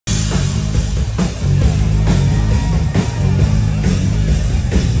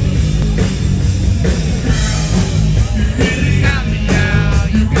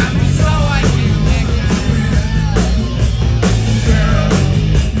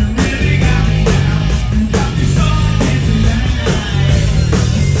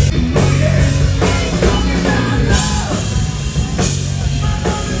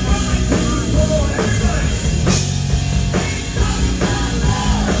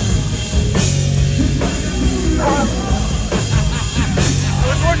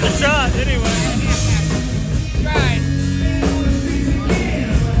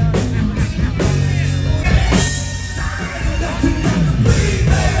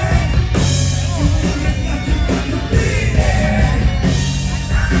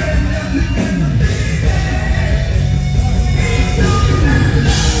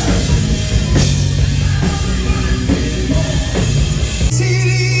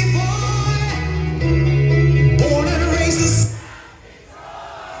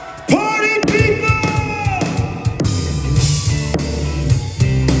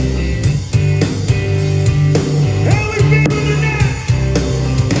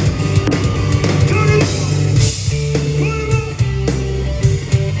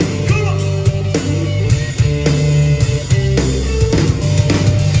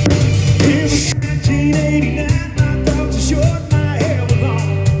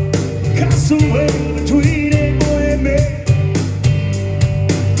away between a boy and me.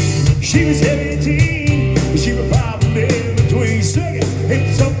 She was 17, but she was 5 and in between. Singing,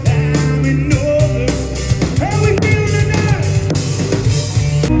 it's sometime in Northern. How we feel tonight?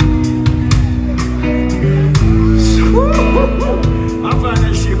 I find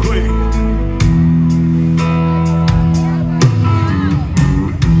that shit quick.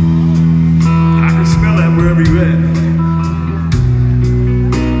 I can smell that wherever you at.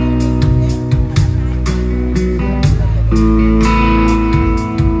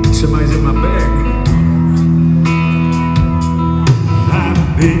 Somebody's in my bag. I've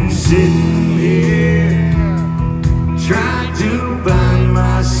been sitting here trying to find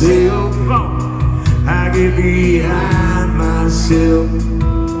myself. I get behind myself,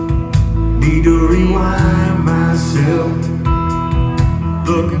 need to rewind myself,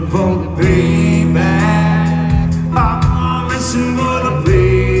 looking for the payback. I'm missing for the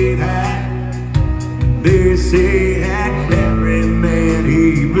payback. They say that every man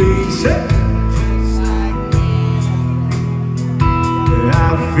he bleeds. I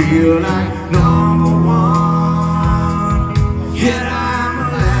feel like number one, yet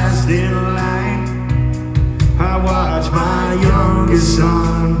I'm last in line. I watch my youngest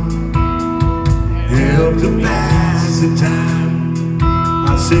son help to pass the time.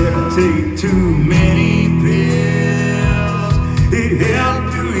 I said I take too many pills, it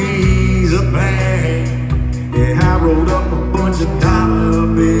helped to ease the pain. Yeah, I rolled up a bunch of dollar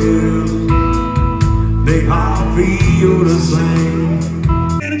bills, they all feel the same.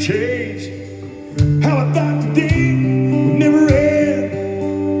 And it changed how I thought today would never end.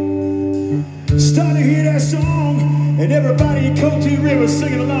 Started to hear that song, and everybody in Cotee River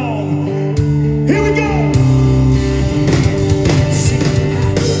singing along. Here we go!